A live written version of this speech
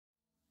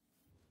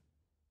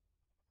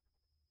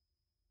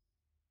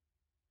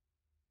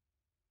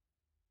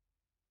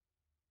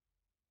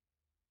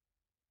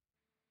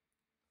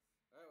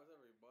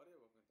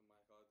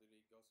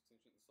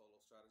solo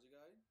strategy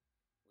guide.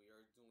 We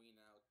are doing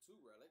now 2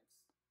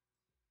 relics,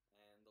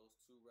 and those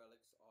 2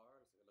 relics are,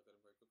 let's take a look at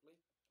them very quickly.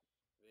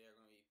 They are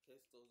going to be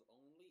pistols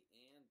only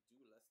and do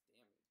less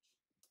damage.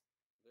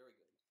 Very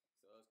good.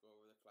 So let's go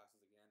over the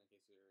classes again in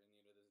case you're new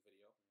to this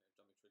video. I'm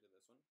jumping straight to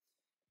this one.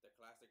 The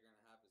class that you're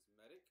going to have is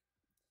Medic.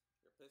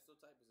 Your pistol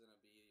type is going to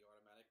be the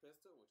automatic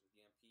pistol, which is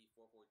the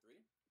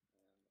MP443,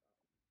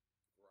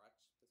 and Garage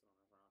pistol, I don't know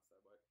how to pronounce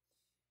that, but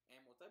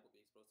ammo type will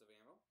be explosive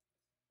ammo.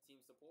 Team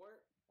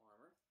support,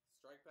 armor.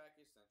 Strike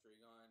package, sentry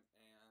gun,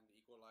 and the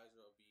equalizer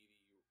will be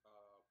the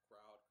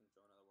crowd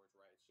control, in other words,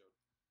 riot shield.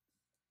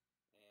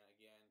 And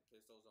again,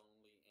 pistols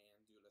only and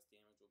do less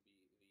damage will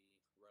be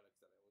the relics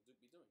that I will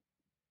be doing.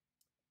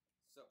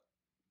 So,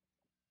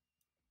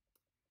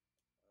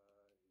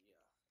 yeah, let's go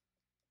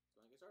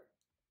and get started.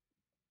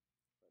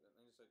 But let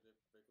me just very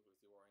quickly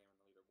see where I am in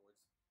the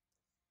leaderboards.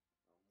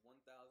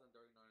 1,039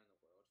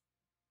 in the world.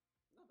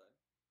 Not bad.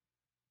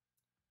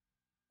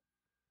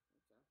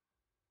 Okay.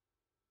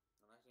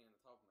 I'm actually in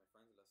the top of my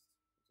friends list.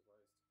 I'm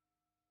surprised.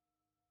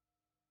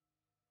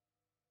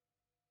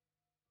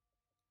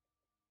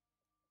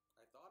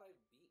 I thought I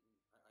beat.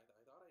 I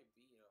thought I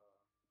beat. Okay.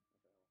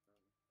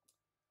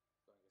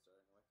 Well, go ahead and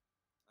get started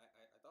anyway.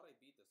 I thought I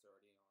beat this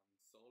already on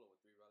solo with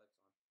 3 relics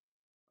on.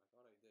 I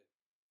thought I did.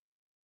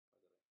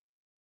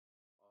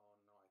 Or did I? Oh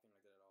no, I think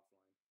I did it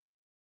offline.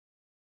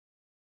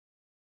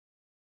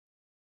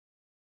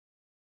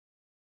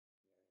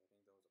 Yeah, I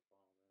think that was a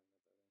problem. I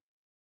admit that.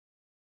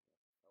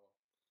 Yeah. Oh well.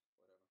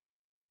 Whatever.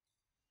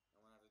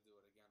 I'm gonna have to do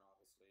it again,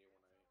 obviously, when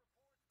I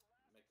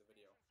make the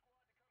video.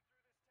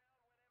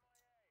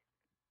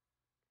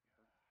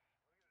 Okay.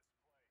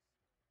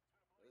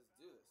 Let's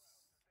do this.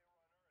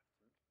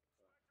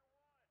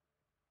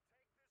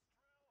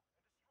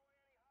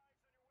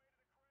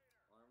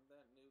 Arm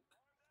that nuke.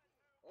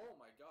 Oh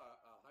my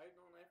god, a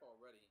Hypno knife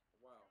already.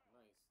 Wow,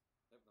 nice.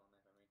 Hypno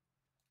knife, I mean.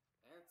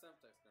 And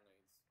Semtex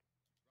grenades.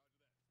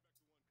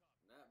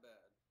 Not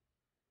bad.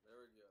 There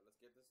we go. Let's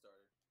get this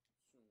started.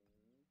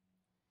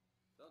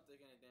 Don't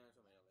take any damage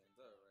from aliens.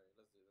 Alright,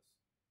 let's do this.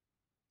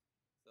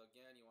 So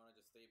again, you want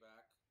to just stay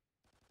back.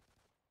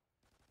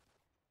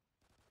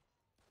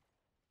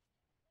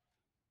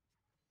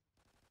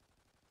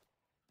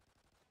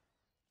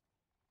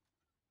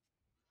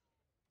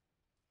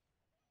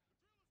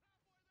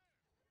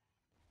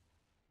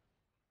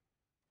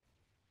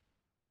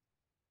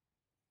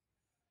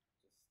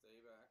 Just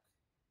stay back.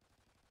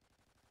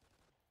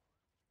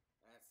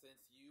 And since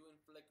you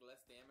inflict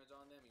less damage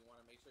on them, you want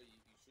to make sure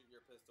you shoot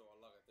your pistol a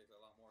lot. It takes a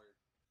lot more hit.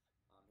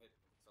 It's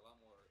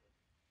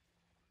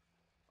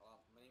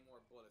many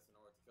more bullets in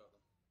order to kill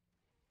them.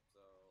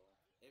 So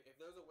if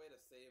there's a way to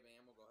save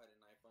ammo, go ahead and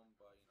knife them.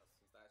 But you know,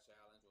 since that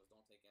challenge was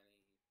don't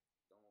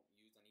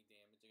use any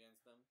damage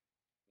against them. I mean,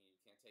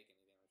 you can't take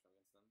any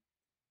damage against them.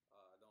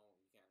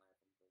 You can't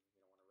knife them because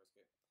you don't want to risk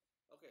it.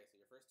 Okay, so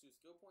your first 2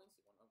 skill points.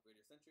 You want to upgrade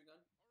your sentry gun.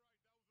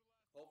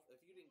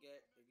 If you didn't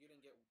get the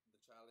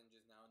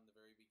challenges now in the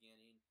very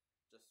beginning,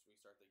 just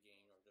restart the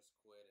game or just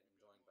quit and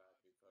join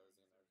back because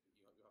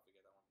you know you have to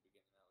get that one in the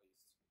beginning at least.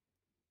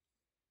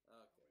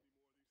 Okay.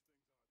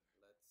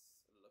 Let's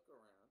look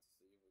around to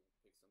see if we can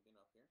pick something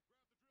up here.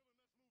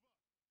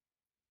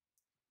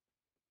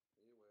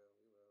 We will,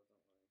 don't worry. I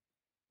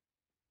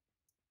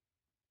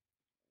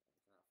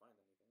cannot find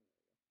anything.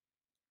 There we go.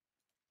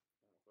 Ammo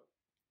clip. Good.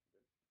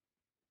 There's something else.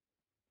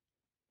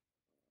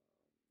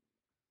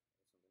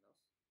 Ammo.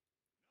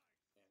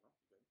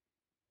 Good. Okay.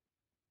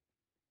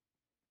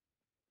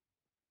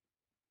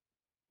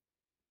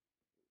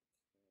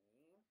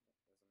 There's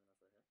something else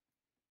right here.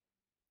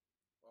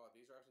 Oh,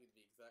 these are actually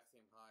the exact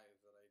same hives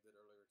that I did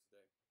earlier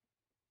today.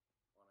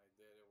 When I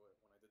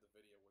did the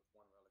video with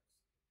 1 relic.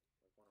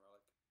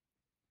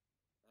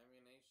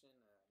 Ammunition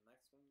at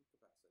maximum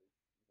capacity.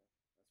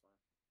 Okay, that's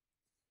fine.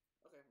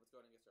 Okay, let's go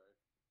ahead and get started.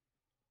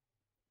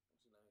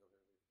 Actually,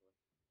 let me go here really quick.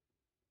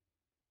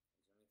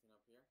 Is there anything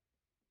up here?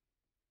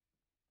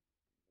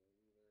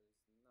 Maybe there is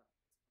not.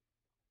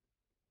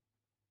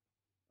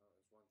 Oh,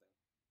 there's one thing.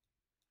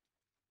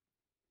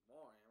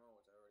 More ammo,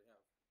 which I already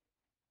have. Hit that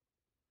next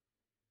time.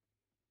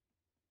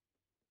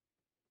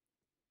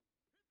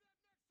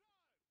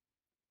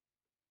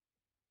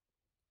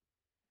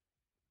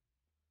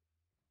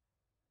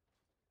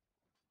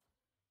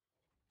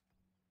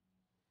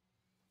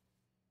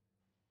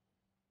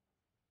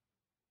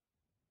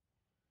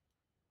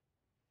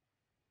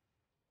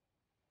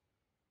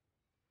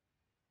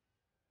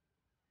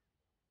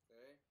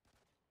 Okay,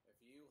 if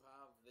you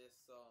have this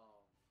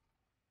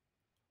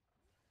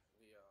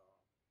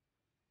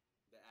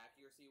the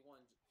accuracy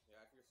one, the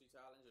accuracy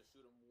challenge, just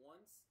shoot them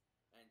once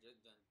and then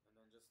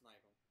just snipe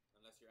them,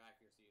 unless your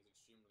accuracy is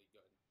extremely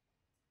good.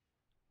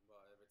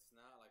 But if it's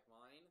not like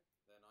mine,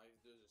 then all you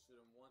have to do is just shoot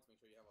them once. Make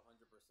sure you have 100%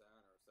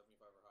 or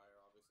 75 or higher,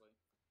 obviously,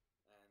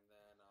 and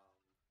then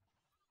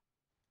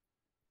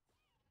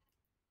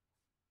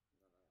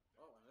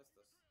oh, I missed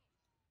this.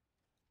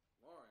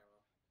 More ammo.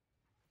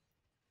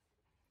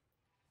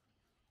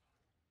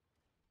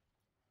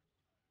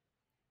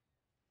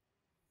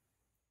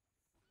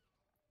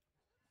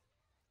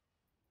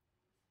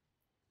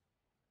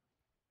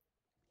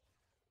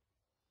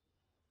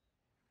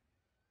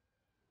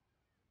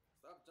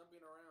 Stop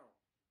jumping around.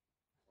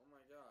 Oh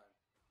my god.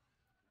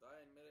 Die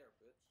in midair,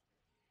 bitch. The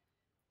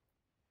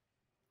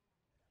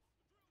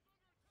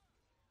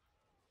drill's under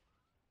attack.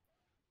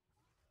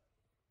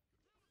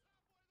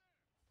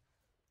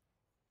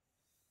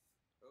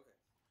 The drill is halfway there. Okay.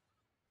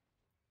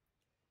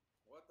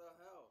 What the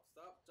hell?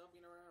 Stop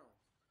jumping around.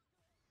 The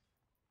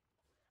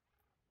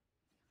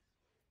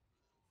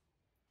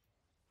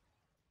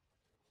drill's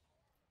under attack.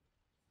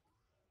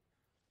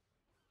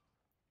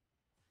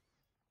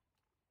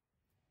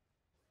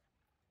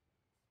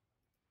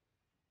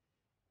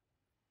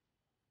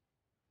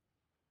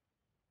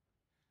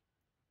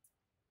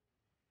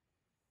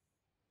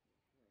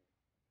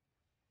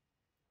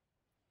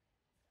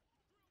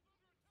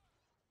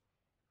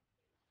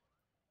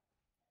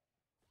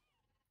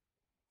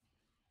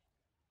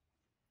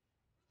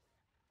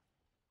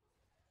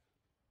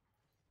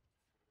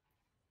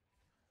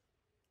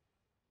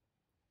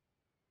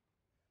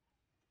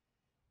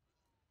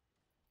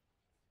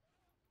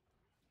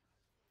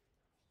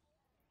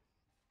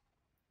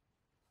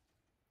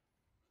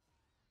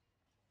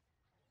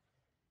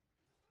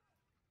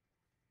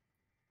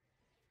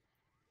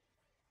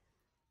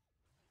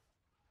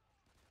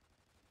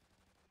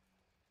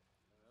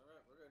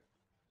 Alright, we're good.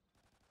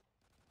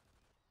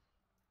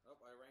 Oh,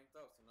 I ranked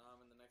up, so now I'm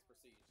in the next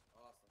prestige.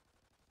 Awesome.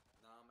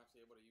 Now I'm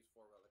actually able to use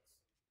 4 relics.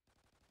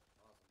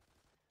 Awesome.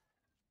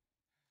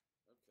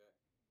 Okay.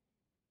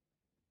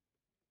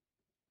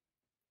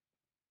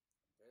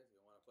 Okay, so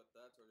you want to put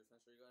that towards your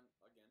sentry gun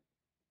again.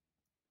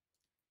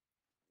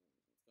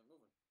 Let's get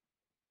moving.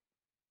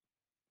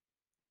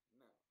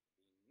 Now,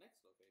 the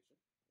next location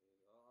is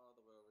all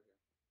the way over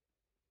here.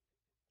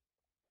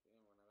 Okay,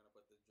 we're not going to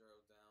put the drill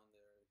down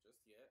there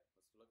just yet.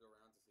 Let's look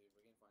around to see if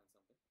we can find something.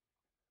 Score.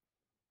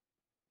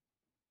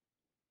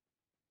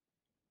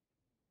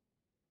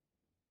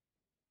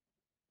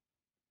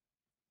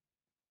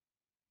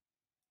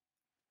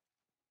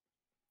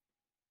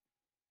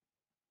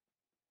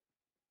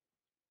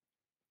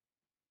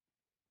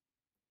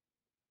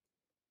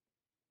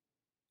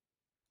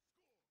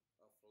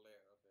 A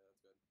flare. Okay,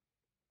 that's good.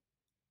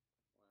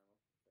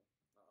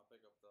 More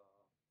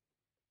ammo.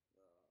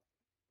 Okay.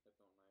 I'll pick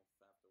up the hypno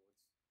knife afterwards.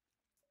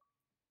 More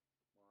ammo.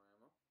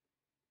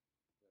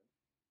 Good.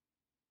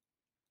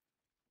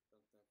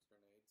 Thumbtacks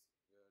grenades.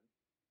 Good.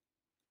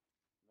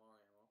 More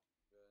ammo.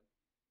 Good. Score.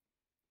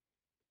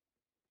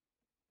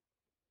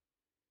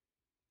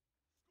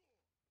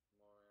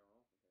 More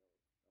ammo.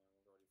 Okay,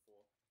 ammo's already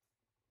full.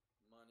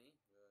 Money.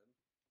 Good.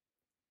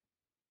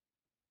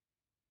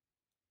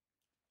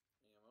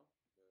 Ammo.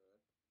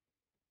 Good.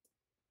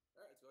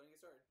 Alright, let's go ahead and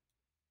get started.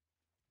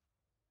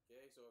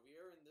 Okay, so if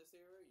you're in this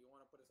area, you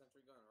want to put a sentry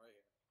gun right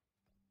here.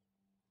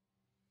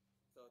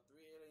 So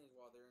 3 aliens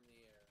while they're in the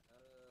air.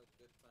 Not a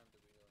good time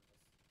to be doing this.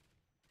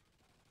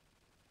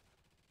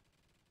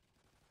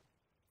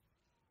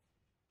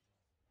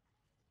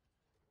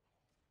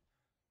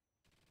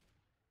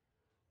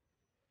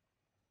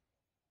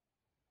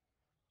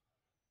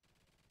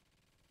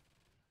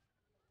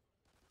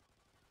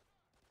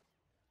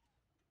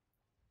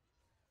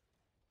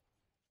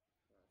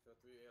 Alright, so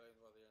 3 aliens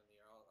while they're in the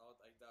air.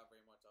 I doubt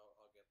very much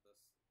I'll get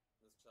this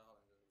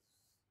challenge.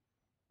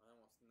 I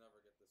almost never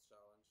get this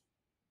challenge.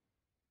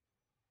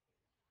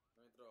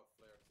 Let me throw a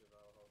flare to see if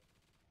that'll help. The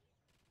drill is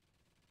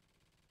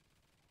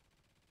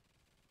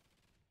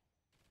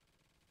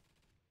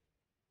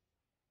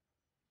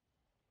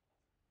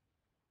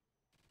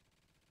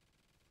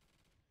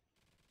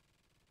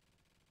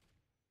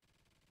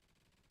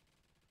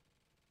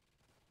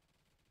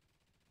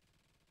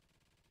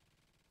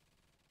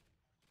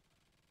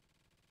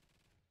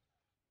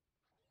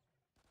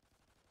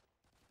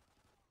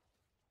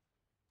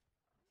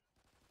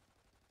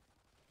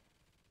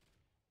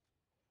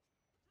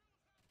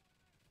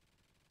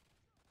halfway there.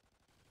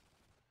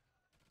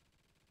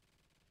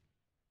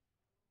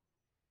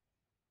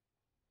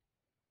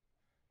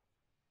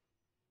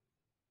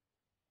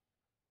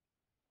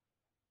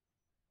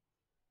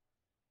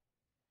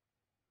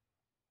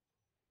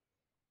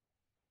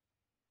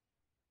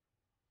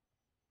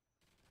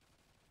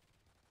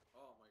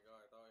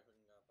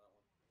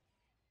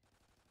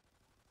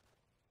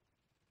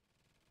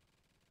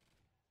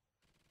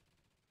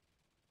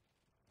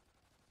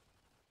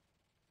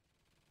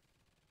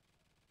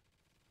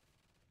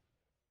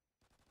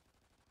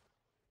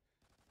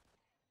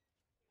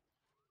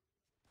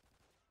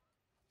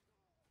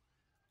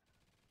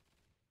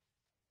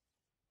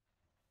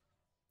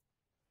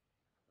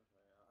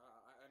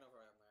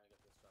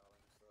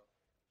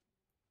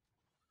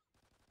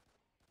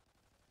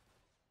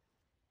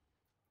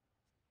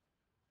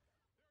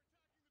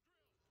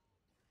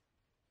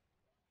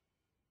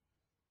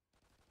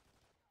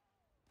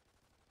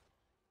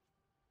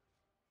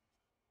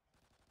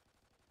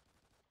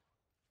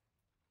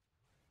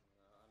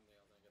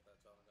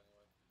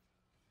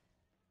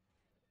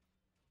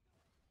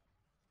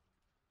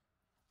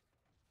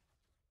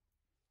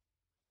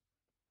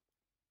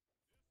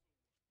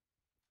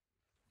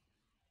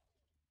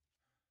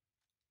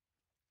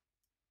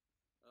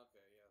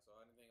 so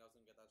anything else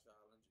can get that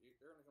challenge.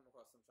 You're gonna come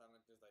across some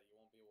challenges that you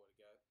won't be able to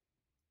get.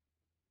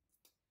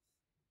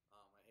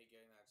 I hate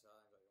getting that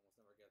challenge. I almost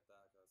never get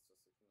that because it's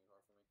just extremely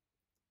hard for me.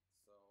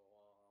 So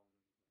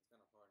it's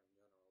kind of hard in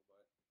general.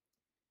 But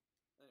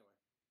anyway,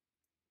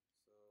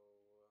 so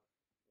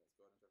let's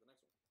go ahead and try the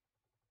next one.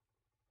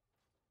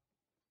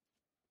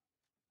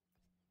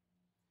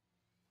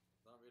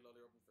 Don't reload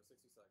your open for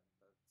 60 seconds.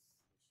 That's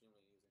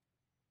extremely easy.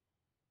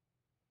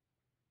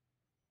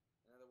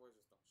 In other words,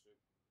 just don't shoot.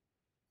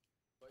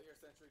 Put your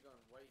sentry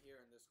gun right here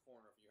in this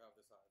corner if you have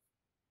this hive.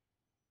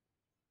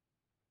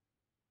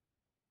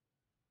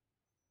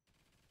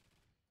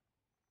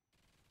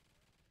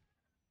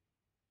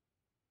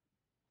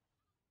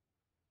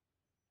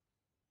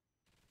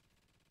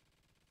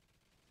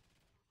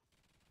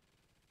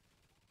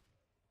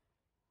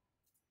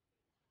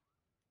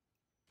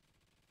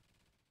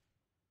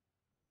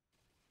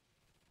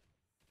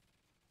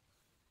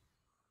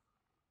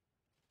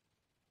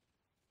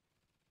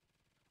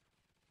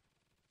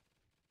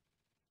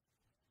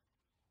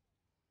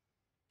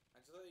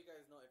 And just to let you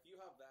guys know, if you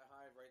have that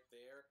hive right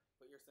there,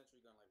 put your sentry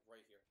gun like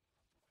right here.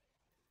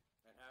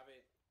 And have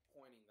it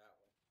pointing that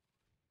way.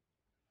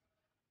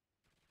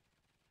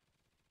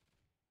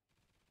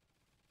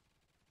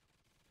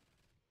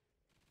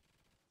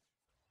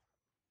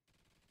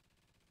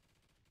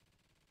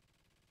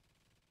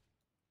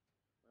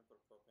 I'm gonna put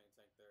a propane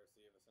tank there,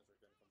 see if a sentry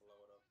gun can blow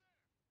it up.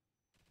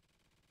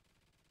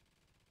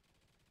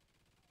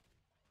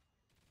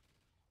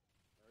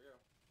 There we go.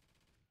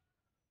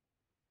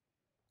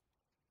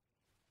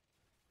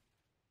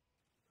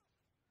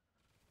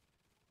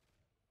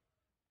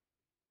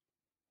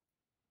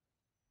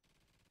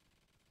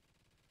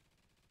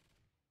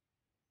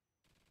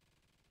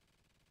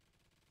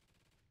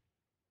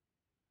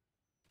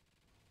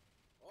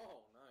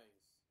 Oh, nice.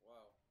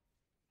 Wow.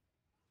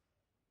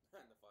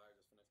 And the fire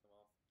just finished them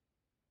off.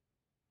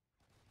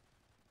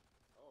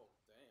 Oh,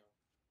 damn.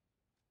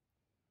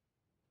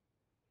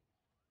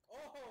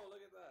 Oh,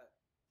 look at that.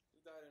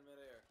 He died in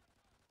midair.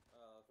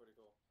 Oh, that's pretty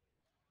cool.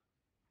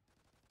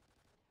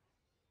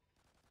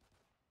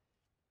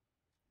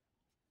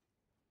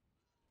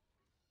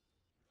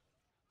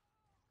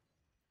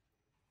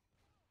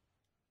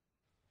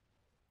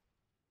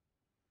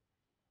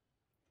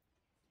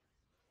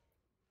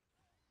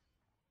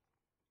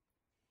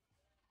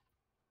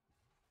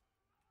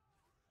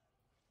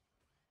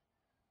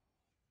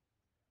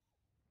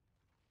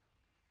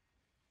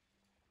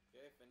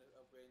 Okay, finish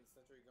upgrading the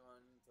sentry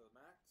gun to the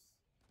max.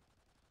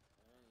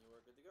 And you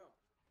are good to go.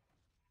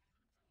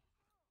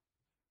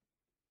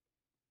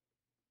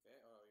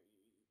 Okay,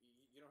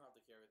 you don't have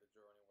to carry the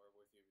drill anywhere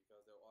with you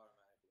because they'll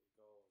automatically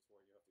go to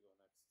where you have to go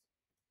next.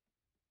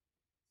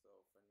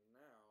 So for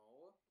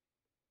now,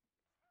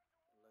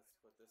 let's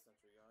put this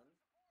sentry gun.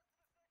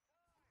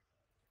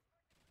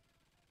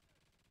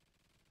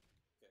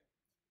 Okay,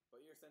 put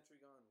your sentry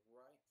gun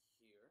right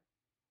here.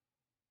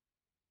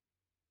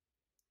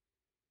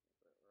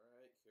 Put it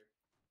right here.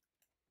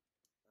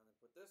 And then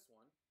put this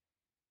one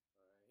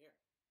right here.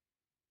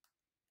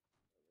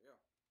 There we go.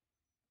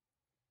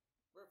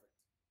 Perfect.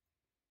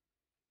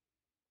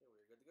 Okay,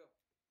 we're good to go.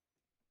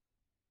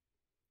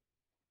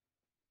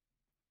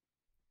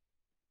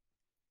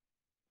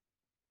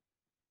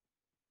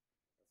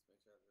 Let's make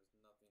sure that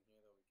there's nothing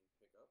here that we can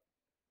pick up.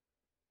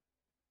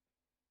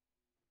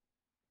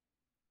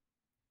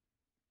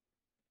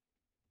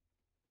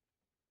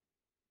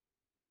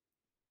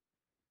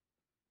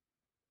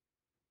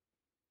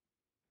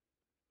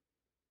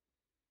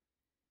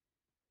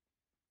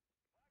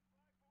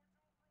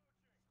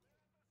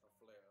 A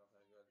flare,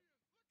 okay, good. Look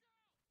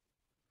out!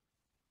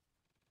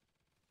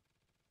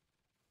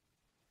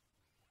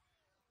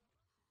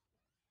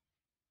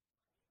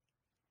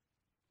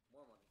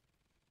 More money.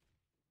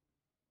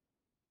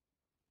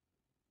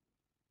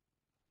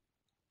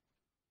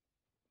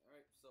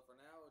 Alright, so for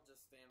now,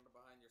 just stand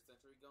behind your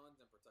sentry guns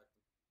and protect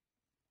them.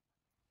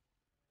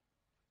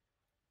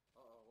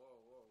 Uh-oh, whoa,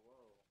 whoa,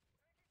 whoa.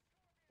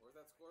 Where's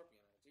that scorpion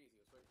at? Jeez,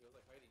 he was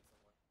like hiding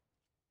somewhere.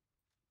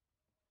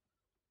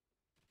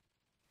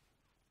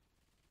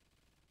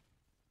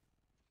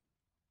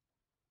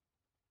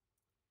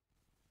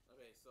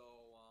 Okay, so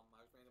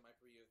I explained in my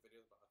previous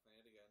videos, but I'll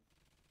explain it again.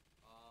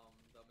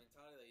 The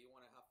mentality that you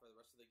want to have for the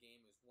rest of the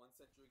game is one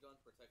sentry gun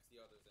protects the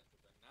other sentry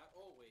gun. Not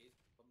always,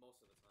 but most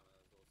of the time,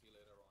 as we'll see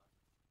later on.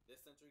 This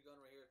sentry gun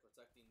right here is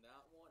protecting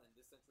that one, and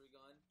this sentry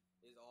gun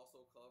is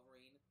also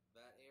covering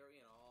that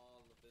area and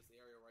all of this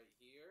area right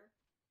here.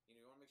 You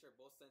want to make sure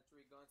both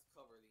sentry guns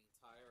cover the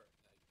entire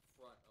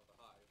front of the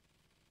hive.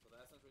 So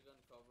that sentry gun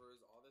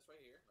covers all this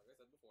right here, like I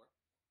said before.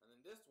 And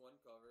then this one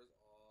covers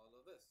all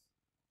of this.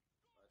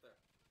 Right there.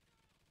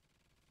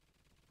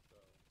 So...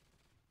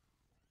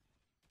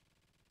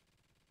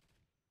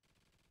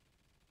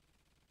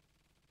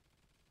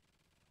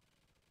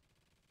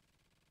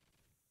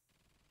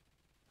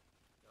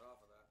 get off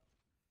of that.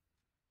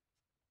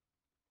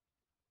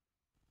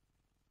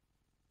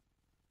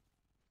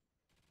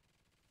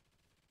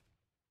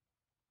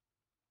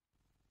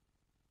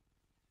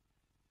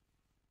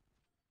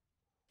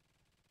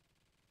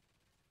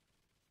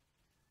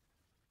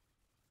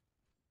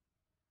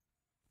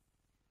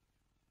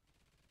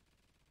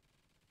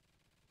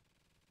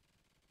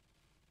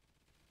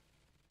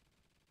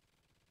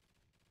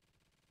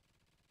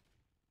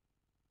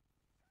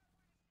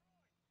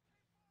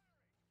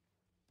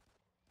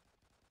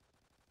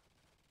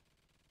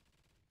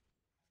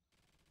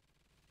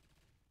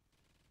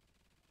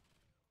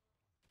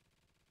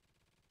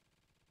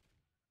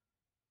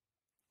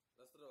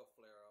 throw a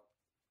flare out.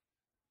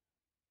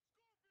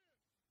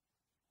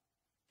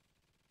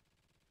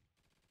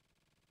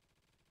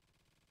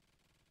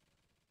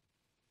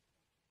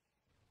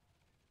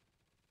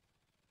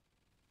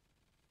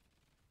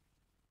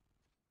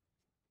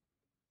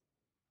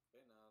 Scorpion!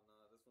 Okay,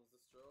 now this one's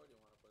destroyed.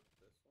 You want to put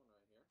this one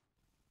right here.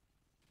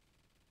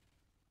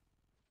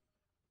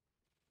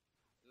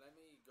 Let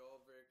me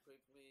go very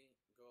quickly.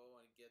 Go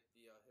and get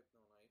the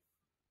Hypno Knife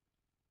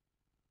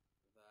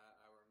that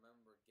I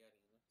remember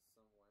getting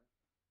somewhere.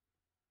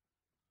 It's almost dead!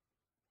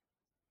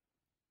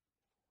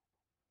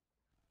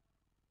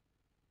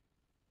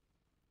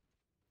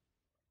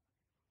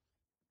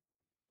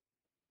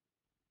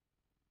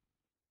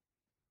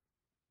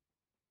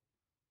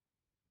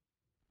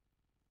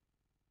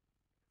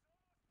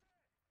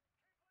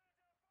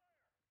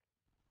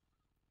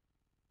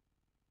 Keep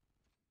laying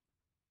down fire!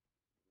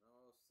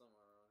 No,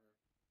 somewhere around here.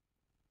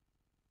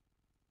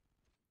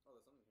 Oh,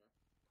 there's something here.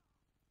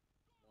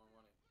 More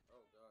money.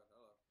 Oh god,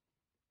 hello.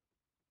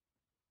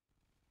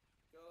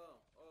 Kill him!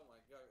 Oh my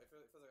god, it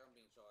feels like I'm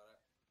being shot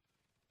at.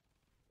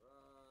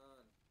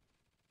 Run!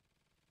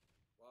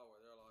 Wow,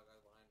 there are a lot of guys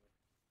behind me.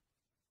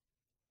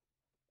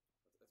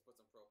 Let's put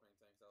some propane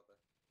tanks out there.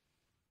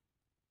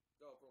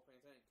 Go,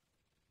 propane tank.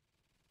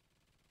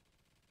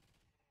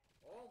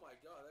 Oh my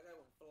god, that guy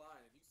went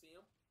flying. Did you see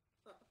him?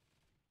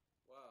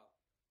 Wow.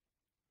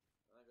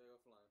 That guy go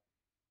flying.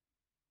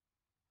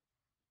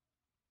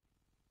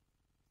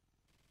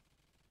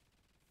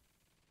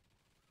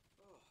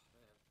 Oh,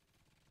 man.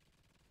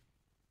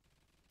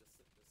 Just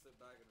sit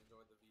back and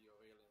enjoy the video of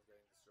aliens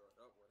getting destroyed.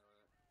 Oh, wait a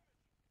minute.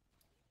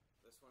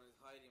 This one is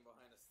hiding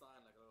behind a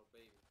sign like a little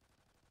baby.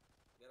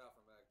 Get out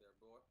from back there,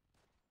 boy.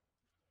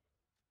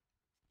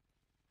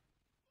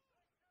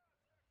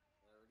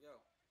 There we go.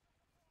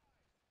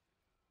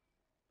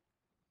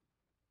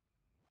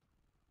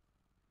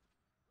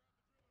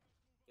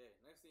 Okay,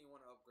 next thing you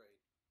want to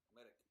upgrade.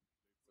 Medic.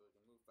 So we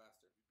can move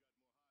faster. We've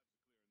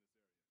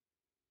got more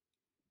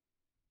hives to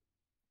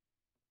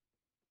clear in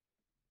this area.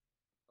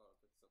 Oh,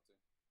 I'll pick this up too.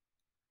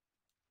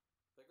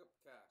 Pick up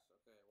cash.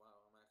 Okay,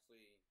 wow, I'm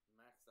actually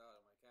maxed out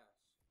of my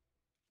cash.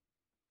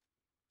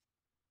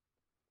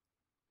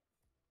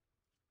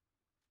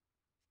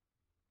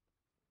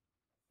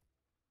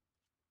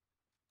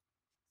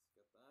 Let's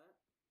get that.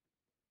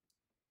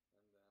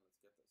 And then let's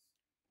get this.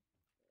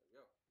 There we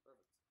go.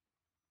 Perfect.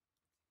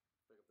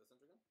 Pick up the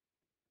sentry gun.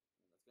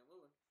 And let's get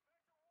moving.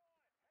 Spectre 1,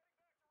 heading back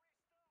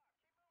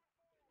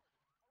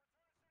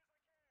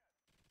to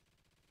restock. Keep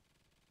moving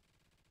forward.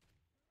 I'll return as soon as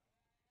I can.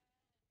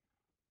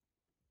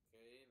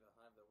 Okay, the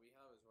hive that we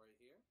have is right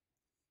here.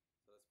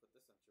 So let's put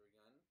this sentry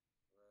gun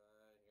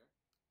right here.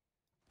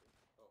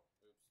 Oh,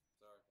 oops.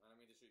 Sorry. I didn't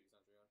mean to shoot you,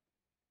 sentry gun.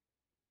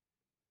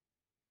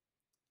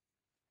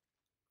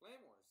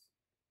 Claymores.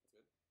 That's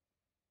good.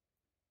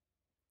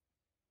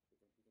 We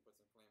can put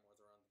some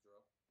claymores around the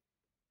drill.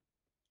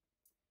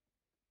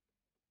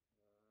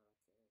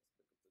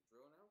 Okay, let's pick up the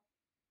drill now.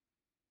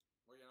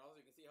 Well, you know, also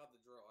you can see how the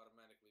drill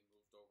automatically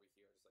moved over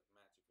here, just like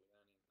magically.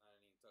 I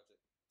didn't even touch it.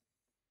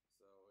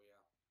 So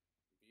yeah,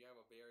 if you have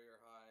a barrier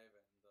hive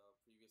and the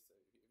previous,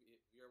 if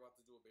you're about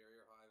to do a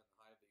barrier hive and the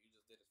hive that you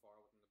just did is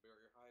far within the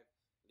barrier hive,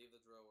 leave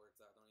the drill where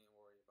it's at. Don't even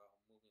worry about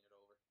moving it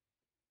over.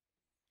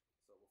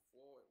 So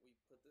before we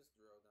put this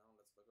drill down,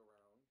 let's look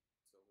around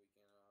so we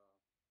can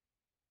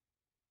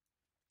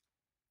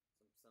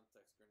some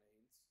Semtex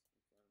grenades.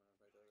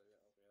 Okay, right there.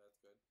 Yeah, okay,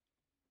 that's good. Let's see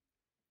here.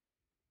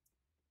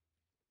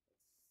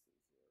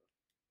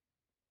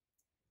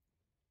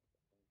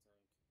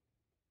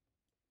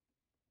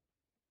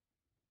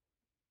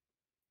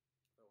 Propane tank.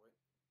 Oh wait.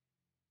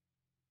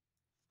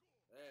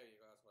 There you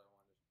go. That's what I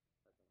wanted.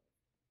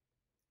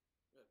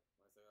 Good.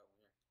 Nice, I got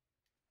one here.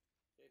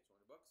 Okay,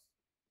 20 bucks.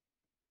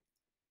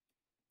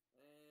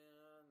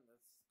 And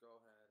let's go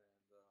ahead and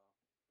get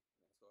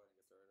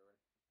started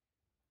already.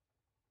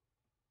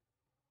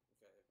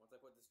 Okay, once I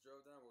put this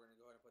drill down, we're gonna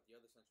go ahead and put the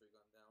other sentry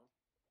gun down.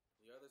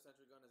 The other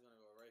sentry gun is gonna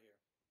go right here.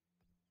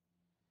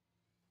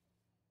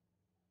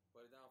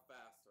 Put it down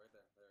fast, right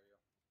there. There you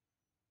go.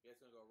 Okay, it's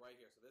gonna go right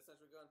here. So this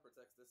sentry gun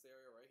protects this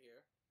area right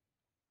here.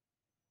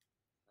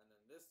 And then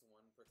this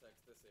one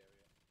protects this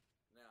area.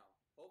 Now,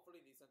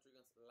 hopefully these sentry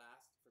guns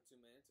last for 2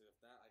 minutes. If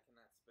not, I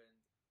cannot spend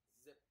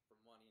zip for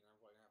money, and I'm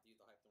probably gonna have to use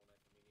the Hypno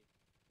Knife immediately.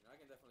 You know, I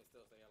can definitely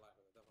still stay alive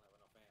because I definitely have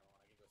enough ammo and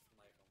I can go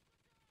snipe them.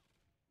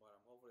 But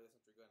hopefully the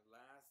sentry gun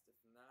lasts. If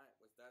not,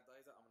 once that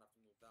dies out, I'm gonna have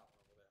to move that one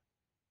over there.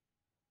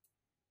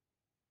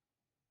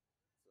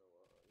 So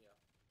yeah,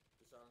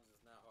 the challenge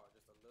is not hard,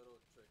 just a little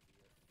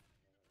trickier.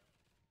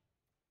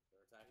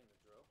 They're attacking the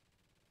drill.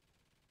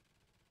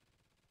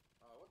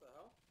 Oh, what the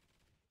hell?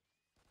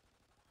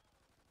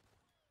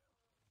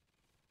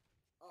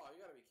 Oh, you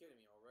gotta be kidding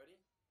me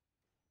already?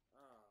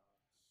 Ah,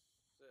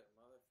 shit,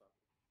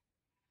 motherfucker.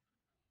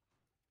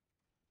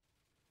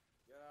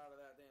 Get out of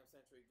that damn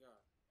sentry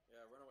gun.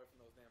 Yeah, run away from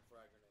those damn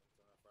frag grenades.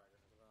 Not frag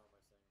grenades, what am I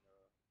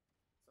saying?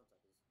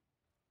 Sometimes.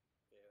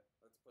 Yeah,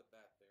 let's put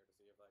that there to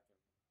see if I can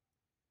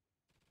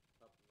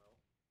help them out.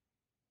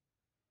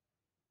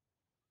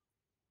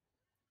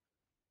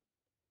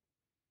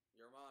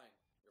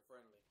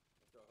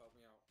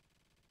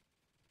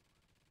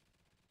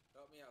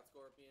 Help me out,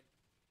 Scorpion.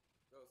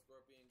 Go,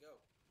 Scorpion,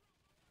 go.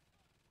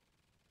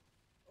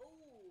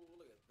 Oh,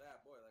 look at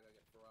that. Boy, that guy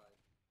get fried.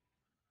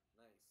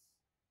 Nice.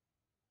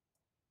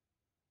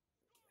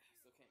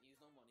 Still can't use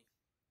no money.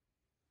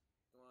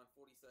 Come on,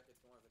 40 seconds.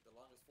 Come on, it's like the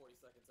longest 40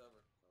 seconds ever.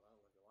 Well,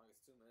 like the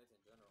longest 2 minutes in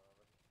general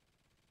ever.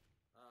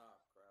 Ah,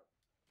 crap.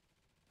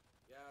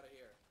 Get out of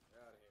here.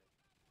 Get out of here.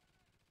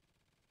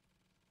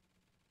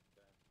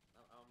 Okay.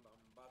 I'm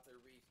about to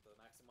reach the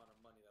max amount of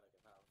money that I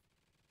can have.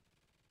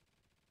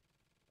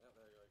 Yep,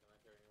 there you go. I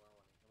cannot carry any more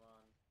money. Come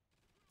on.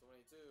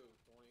 22,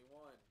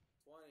 21,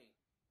 20,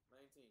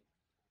 19,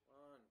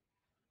 1.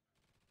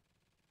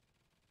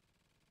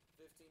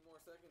 15 more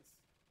seconds.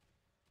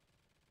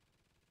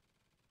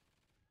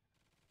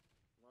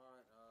 Come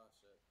on. Oh,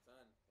 shit. 10.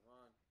 Come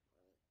on.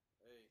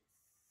 8,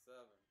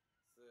 7,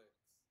 6,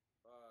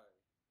 5,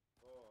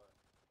 4,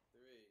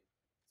 3,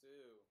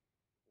 2,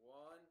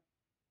 1.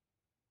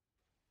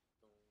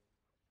 Boom.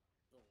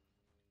 Boom.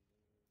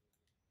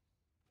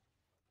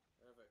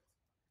 Perfect.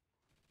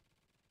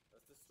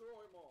 Let's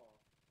destroy more.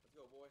 Let's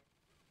go, boy.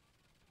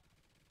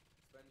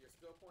 Spend your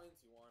skill points.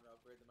 You want to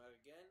upgrade the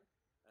medic again.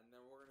 And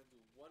then we're going to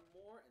do one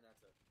more, and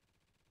that's it.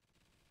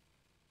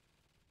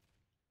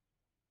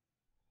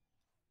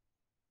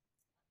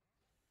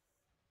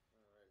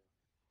 Alrighty.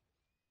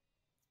 Scorpion!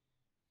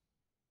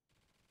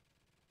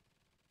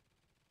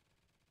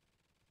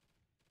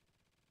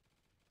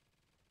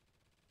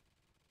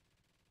 We're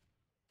under attack!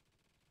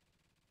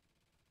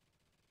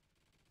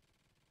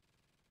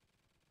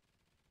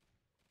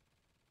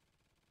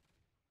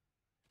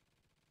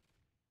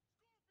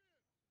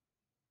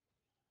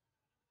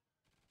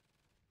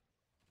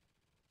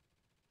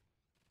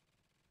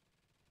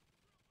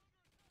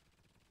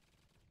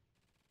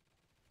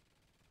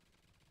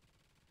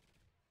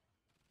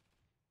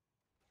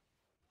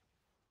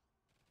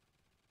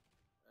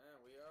 And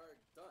we are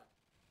done.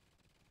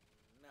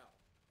 Now.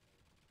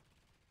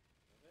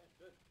 Okay,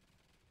 good.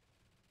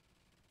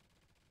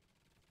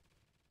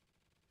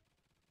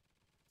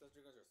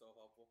 Sentry guns are so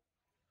helpful.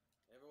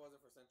 If it wasn't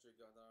for sentry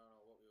guns, I don't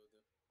know what we would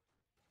do.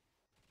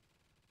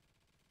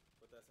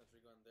 Put that sentry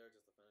gun there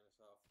just to finish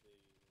off the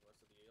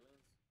rest of the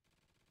aliens.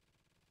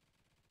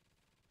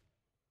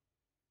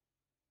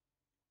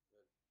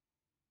 Good.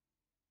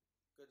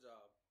 Good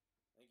job.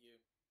 Thank you.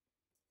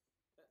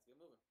 Okay, let's get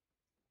moving.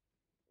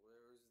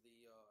 Where's the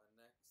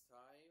next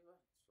hive?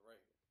 It's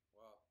right here.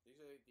 Wow, these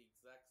are the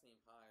exact same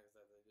hives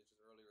that they did just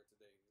earlier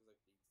today. These are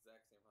like the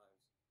exact same hives.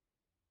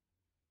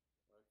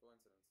 What a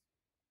coincidence.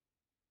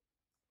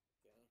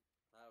 Okay,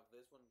 I have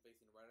this one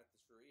facing right at the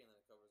tree, and then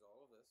it covers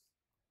all of this.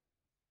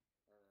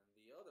 And then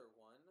the other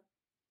one,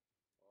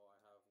 oh, I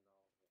have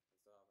no. I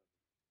still haven't.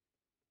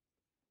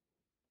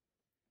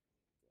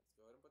 Okay, let's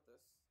go ahead and put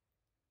this.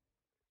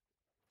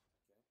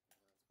 Okay,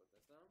 let's put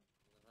this down.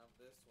 And then have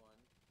this one.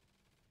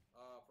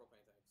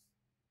 Propane tanks.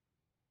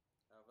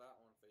 Have that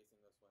one facing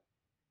this way.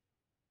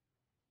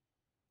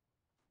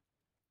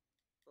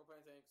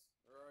 Propane tanks,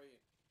 where are you?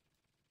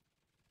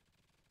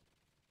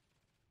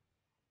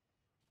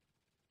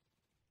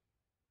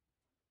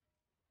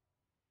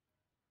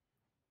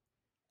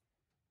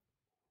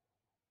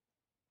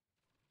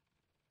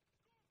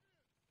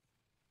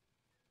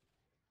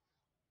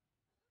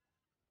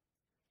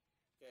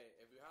 Okay,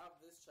 if you have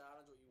this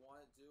challenge, what you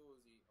want to do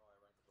is oh, I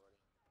ranked it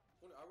already.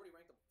 I already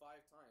ranked up 5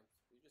 times.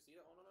 Did you just see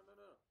that? Oh, no, no, no,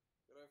 no.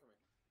 Get away from me.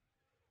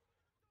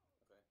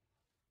 Okay.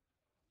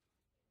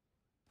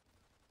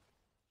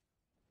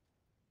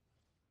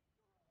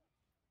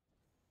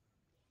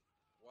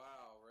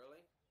 Wow,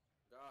 really?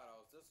 God,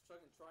 I was just trying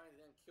to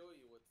then kill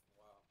you with...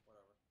 Wow,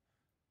 whatever.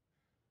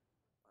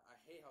 I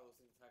hate how those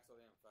things attack so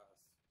damn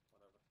fast.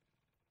 Whatever.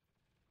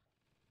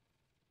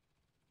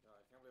 No,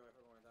 I can't believe I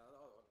fucking went down.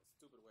 Oh, a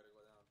stupid way to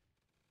go down.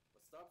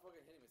 But stop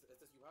fucking hitting me.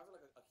 It's just you have to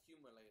like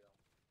accumulate them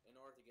in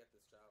order to get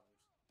this challenge.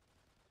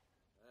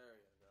 There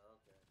you go.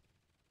 Okay.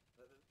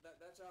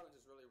 That challenge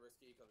is really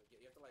risky because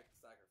you have to like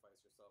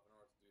sacrifice yourself in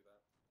order to do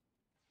that.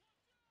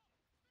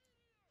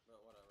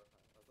 But whatever.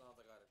 As long as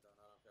I got it done,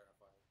 I don't care if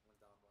I went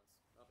down once.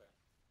 Okay.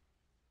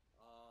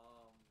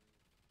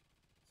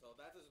 So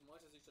that's as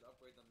much as you should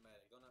upgrade the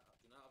medic. Do not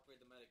upgrade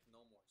the medic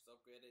no more. Just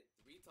upgrade it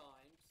 3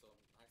 times, so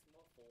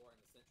maximum of 4, and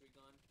the sentry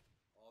gun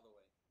all the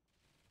way.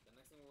 The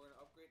next thing we're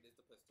gonna upgrade is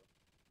the pistol,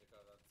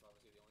 because that's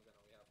obviously the only